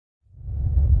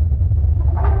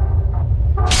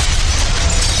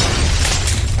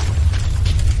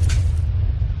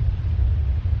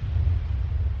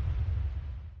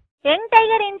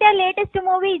JR.NTR latest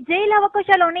movie జై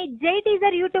లవకుశలోని జై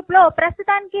teaser YouTube లో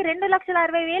ప్రస్తుతానికి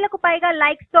 2,60,000 పైగా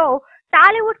లైక్స్ తో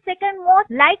Tollywood second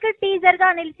most liked teaser గా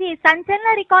నిలిచి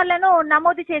సంచలన రికార్డులను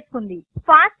నమోదు చేసుకుంది.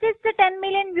 ఫాస్టెస్ట్ 10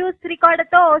 మిలియన్ వ్యూస్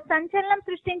రికార్డుతో సంచలనం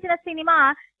సృష్టించిన సినిమా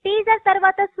టీజర్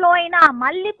తర్వాత స్లో అయినా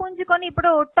మళ్లీ పుంజుకొని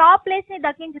ఇప్పుడు టాప్ ప్లేస్ ని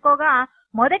దక్కించుకోగా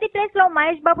మొదటి ప్లేస్ లో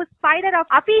మహేష్ బాబు స్పైడర్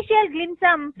అఫీషియల్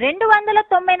గ్లింప్సం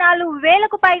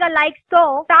 294,000 పైగా లైక్స్ తో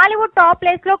టాలీవుడ్ టాప్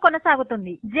ప్లేస్ లో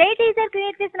కొనసాగుతుంది. జై టీజర్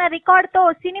క్రియేట్ చేసిన రికార్డ్ తో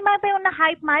సినిమాపై ఉన్న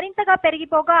హైప్ మరింతగా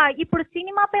పెరిగిపోగా ఇప్పుడు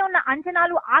సినిమాపై ఉన్న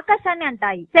అంచనాలు ఆకాశాన్ని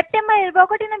అంటాయి. సెప్టెంబర్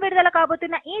 21న విడుదల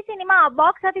కాబోతున్న ఈ సినిమా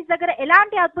బాక్స్ ఆఫీస్ దగ్గర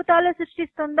ఎలాంటి అద్భుతాలు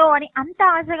సృష్టిస్తుందో అని అంతా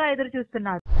ఆశగా ఎదురు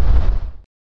చూస్తున్నారు.